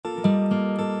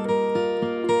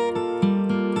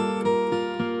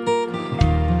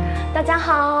大家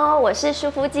好，我是舒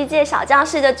肤肌戒小教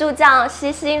室的助教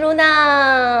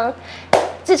CC-LUNA。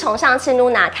自从上次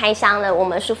LUNA 开箱了我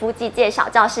们舒肤肌戒小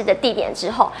教室的地点之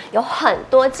后，有很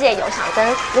多戒友想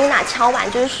跟 LUNA 敲碗，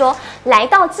就是说来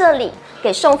到这里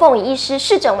给宋凤仪医师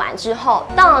视诊完之后，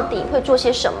到底会做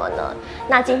些什么呢？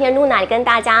那今天 LUNA 也跟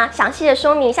大家详细的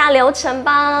说明一下流程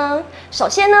吧。首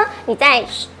先呢，你在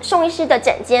宋医师的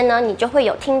诊间呢，你就会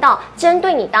有听到针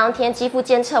对你当天肌肤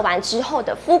监测完之后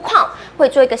的肤况，会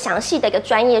做一个详细的一个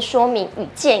专业说明与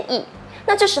建议。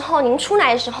那这时候您出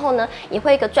来的时候呢，也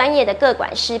会有一个专业的个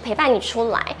管师陪伴你出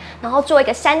来，然后做一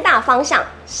个三大方向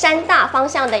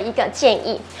的一个建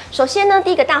议。首先呢，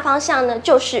第一个大方向呢，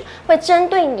就是会针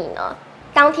对你呢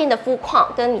当天的肤况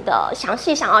跟你的详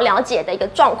细想要了解的一个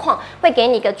状况，会给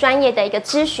你一个专业的一个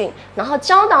咨询，然后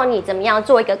教导你怎么样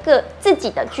做一个自己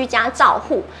的居家照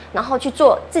护，然后去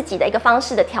做自己的一个方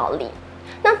式的调理。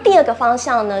那第二个方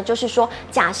向呢，就是说，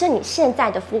假设你现在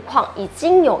的肤况已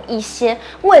经有一些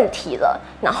问题了，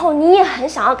然后你也很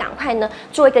想要赶快呢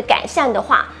做一个改善的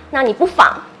话，那你不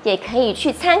妨也可以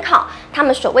去参考他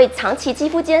们所谓长期肌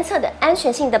肤监测的安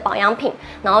全性的保养品，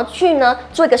然后去呢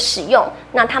做一个使用。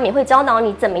那他们也会教导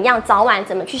你怎么样早晚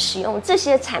怎么去使用这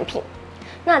些产品。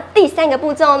那第三个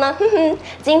步骤呢，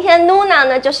今天 LUNA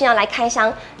呢就是要来开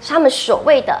箱他们所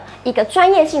谓的一个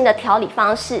专业性的调理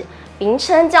方式。名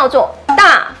称叫做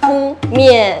大敷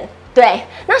面，对，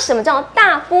那什么叫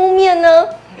大敷面呢？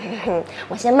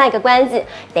我先卖个关子，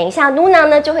等一下 LUNA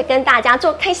呢就会跟大家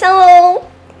做开箱喽。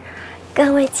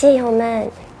各位戒友们，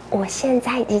我现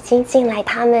在已经进来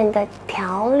他们的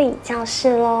调理教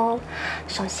室喽。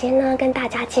首先呢，跟大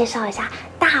家介绍一下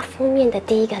大敷面的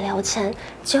第一个流程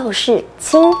就是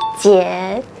清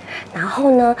洁，然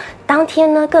后呢，当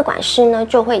天呢个管师呢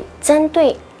就会针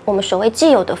对我们所谓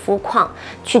既有的肤况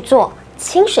去做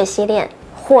清水洗脸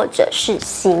或者是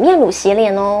洗面乳洗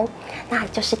脸哦，那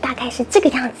就是大概是这个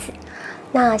样子。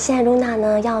那现在 LUNA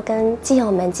呢要跟基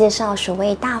友们介绍所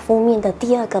谓大敷面的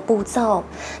第二个步骤，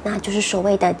那就是所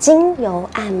谓的精油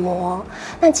按摩。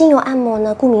那精油按摩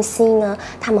呢，顾名思义呢，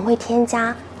他们会添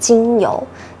加精油。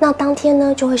那当天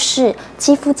呢就会是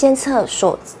肌肤监测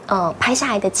所拍下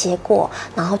来的结果，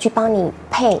然后去帮你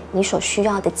配你所需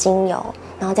要的精油，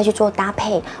然后再去做搭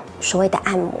配所谓的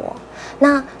按摩。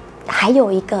那还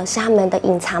有一个是他们的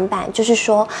隐藏版，就是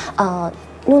说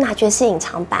LUNA 觉得是隐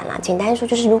藏版啦。简单说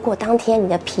就是，如果当天你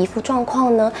的皮肤状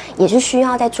况呢，也是需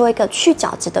要再做一个去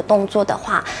角质的动作的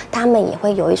话，他们也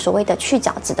会有所谓的去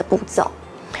角质的步骤。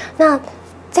那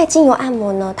在精油按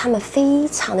摩呢，他们非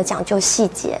常的讲究细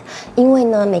节，因为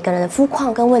呢每个人的肤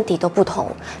况跟问题都不同，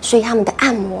所以他们的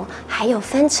按摩还有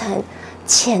分成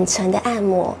浅层的按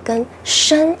摩跟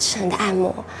深层的按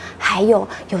摩，还有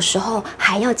时候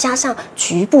还要加上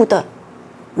局部的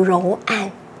揉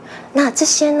按。那这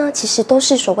些呢，其实都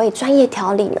是所谓专业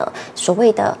调理呢，所谓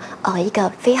的一个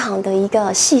非常的一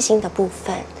个细心的部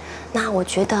分。那我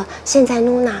觉得现在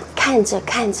LUNA 看着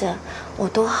看着，我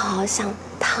都好想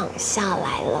躺下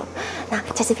来了。那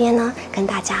在这边呢，跟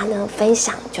大家呢分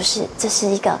享，就是这是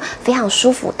一个非常舒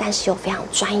服，但是又非常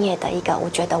专业的一个，我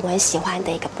觉得我很喜欢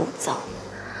的一个步骤。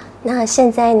那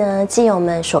现在呢，基友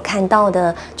们所看到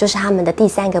的就是他们的第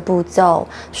三个步骤，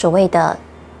所谓的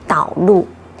导入。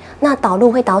那导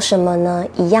入会导什么呢？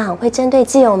一样会针对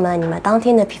基友们你们当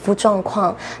天的皮肤状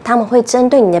况，他们会针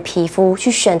对你的皮肤去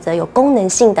选择有功能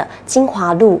性的精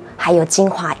华露还有精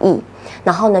华液，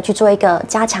然后呢去做一个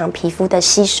加强皮肤的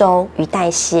吸收与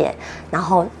代谢，然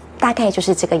后大概就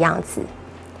是这个样子。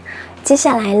接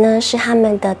下来呢是他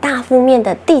们的大敷面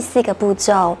的第四个步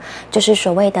骤，就是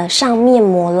所谓的上面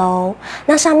膜咯。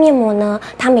那上面膜呢，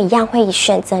他们一样会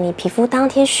选择你皮肤当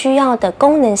天需要的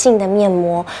功能性的面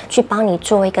膜，去帮你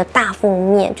做一个大敷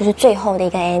面，就是最后的一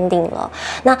个 ending 了。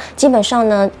那基本上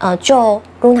呢，就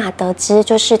LUNA 得知，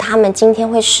就是他们今天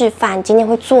会示范，今天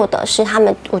会做的是他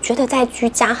们我觉得在居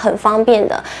家很方便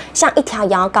的，像一条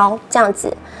牙膏这样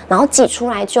子，然后挤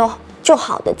出来就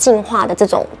好的净化的这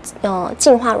种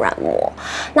净化软膜。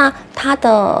那它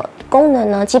的功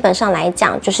能呢，基本上来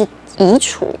讲就是移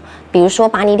除，比如说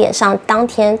把你脸上当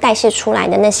天代谢出来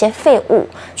的那些废物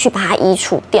去把它移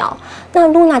除掉。那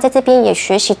LUNA 在这边也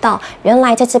学习到，原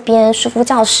来在这边舒肤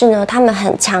教室呢，他们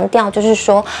很强调，就是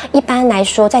说一般来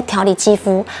说在调理肌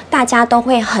肤，大家都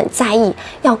会很在意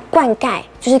要灌溉，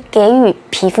就是给予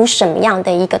皮肤什么样的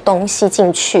一个东西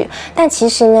进去。但其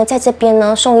实呢，在这边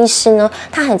呢，宋医师呢，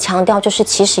他很强调，就是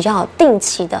其实要定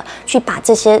期的去把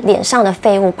这些脸上的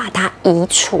废物把它移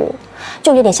除。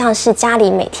就有点像是家里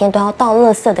每天都要倒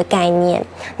垃圾的概念。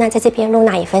那在这边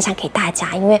LUNA 也分享给大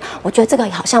家，因为我觉得这个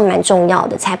好像蛮重要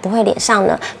的，才不会脸上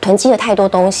呢囤积了太多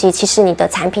东西，其实你的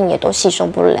产品也都吸收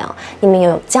不了。你们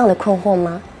有这样的困惑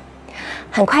吗？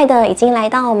很快的已经来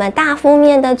到我们大敷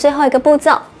面的最后一个步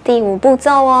骤，第5步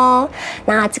骤哦。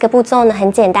那这个步骤呢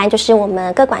很简单，就是我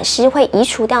们个管师会移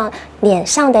除掉脸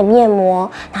上的面膜，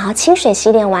然后清水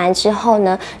洗脸完之后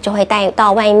呢，就会带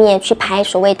到外面去拍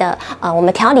所谓的我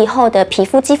们调理后的皮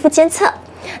肤肌肤监测。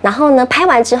然后呢，拍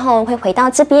完之后会回到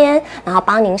这边，然后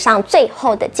帮您上最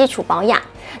后的基础保养，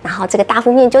然后这个大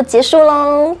敷面就结束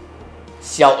喽。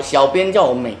小编叫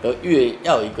我每个月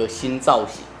要有一个新造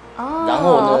型，然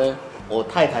后呢，我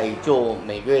太太就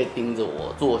每个月盯着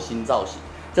我做新造型。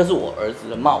这是我儿子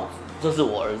的帽子，这是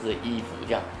我儿子的衣服，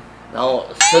这样。然后，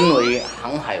身为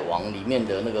航海王里面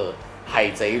的那个海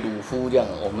贼鲁夫，这样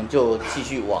我们就继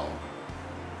续往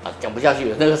讲不下去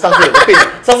了。那个上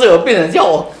次有个病人叫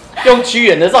我用屈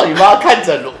原的造型帮他看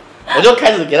诊了，我就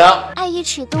开始给他碍于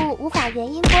尺度无法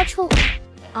原音播出。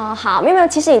好，没有，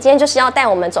其实你今天就是要带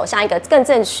我们走向一个更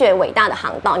正确、伟大的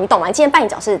航道，你懂吗？今天扮演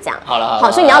角色是这样。好，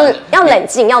所以你要冷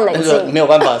静，要冷静。没有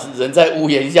办法，人在屋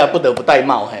檐下不得不戴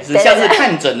帽。下次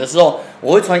看诊的时候，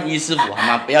我会穿医师服，好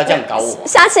吗？不要这样搞我。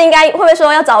下次应该会不会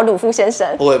说要找鲁夫先生？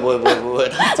不会。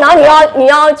然后你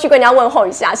要去跟人家问候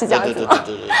一下，是这样子吗？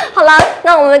对。好了，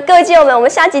那我们各位戒友们，我们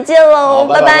下集见喽，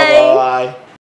拜拜。